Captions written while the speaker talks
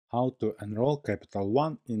How to enroll Capital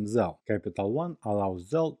One in Zelle. Capital One allows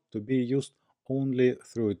Zelle to be used only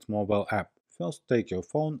through its mobile app. First, take your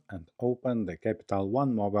phone and open the Capital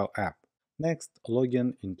One mobile app. Next, log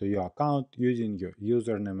in into your account using your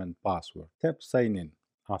username and password. Tap Sign in.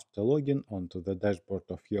 After logging onto the dashboard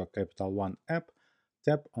of your Capital One app,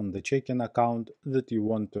 tap on the checking account that you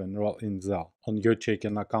want to enroll in Zelle. On your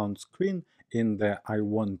checking account screen, in the I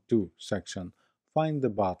want to section, find the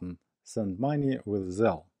button Send money with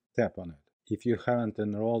Zelle. Tap on it. If you haven't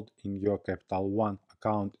enrolled in your Capital One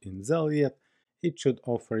account in Zelle yet, it should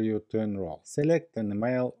offer you to enroll. Select an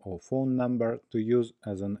email or phone number to use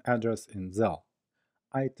as an address in Zelle.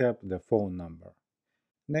 I tap the phone number.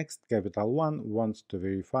 Next, Capital One wants to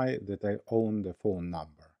verify that I own the phone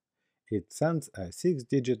number. It sends a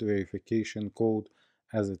 6-digit verification code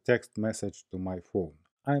as a text message to my phone.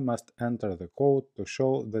 I must enter the code to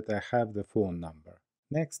show that I have the phone number.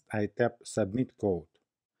 Next, I tap Submit Code.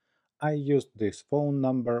 I used this phone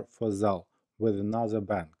number for Zelle with another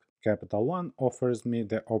bank. Capital One offers me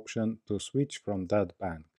the option to switch from that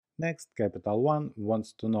bank. Next, Capital One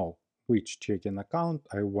wants to know which checking account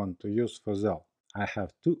I want to use for Zelle. I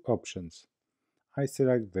have two options. I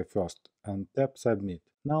select the first and tap Submit.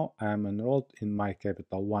 Now I am enrolled in my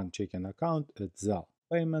Capital One checking account at Zelle.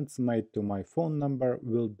 Payments made to my phone number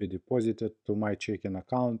will be deposited to my checking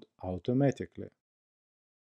account automatically.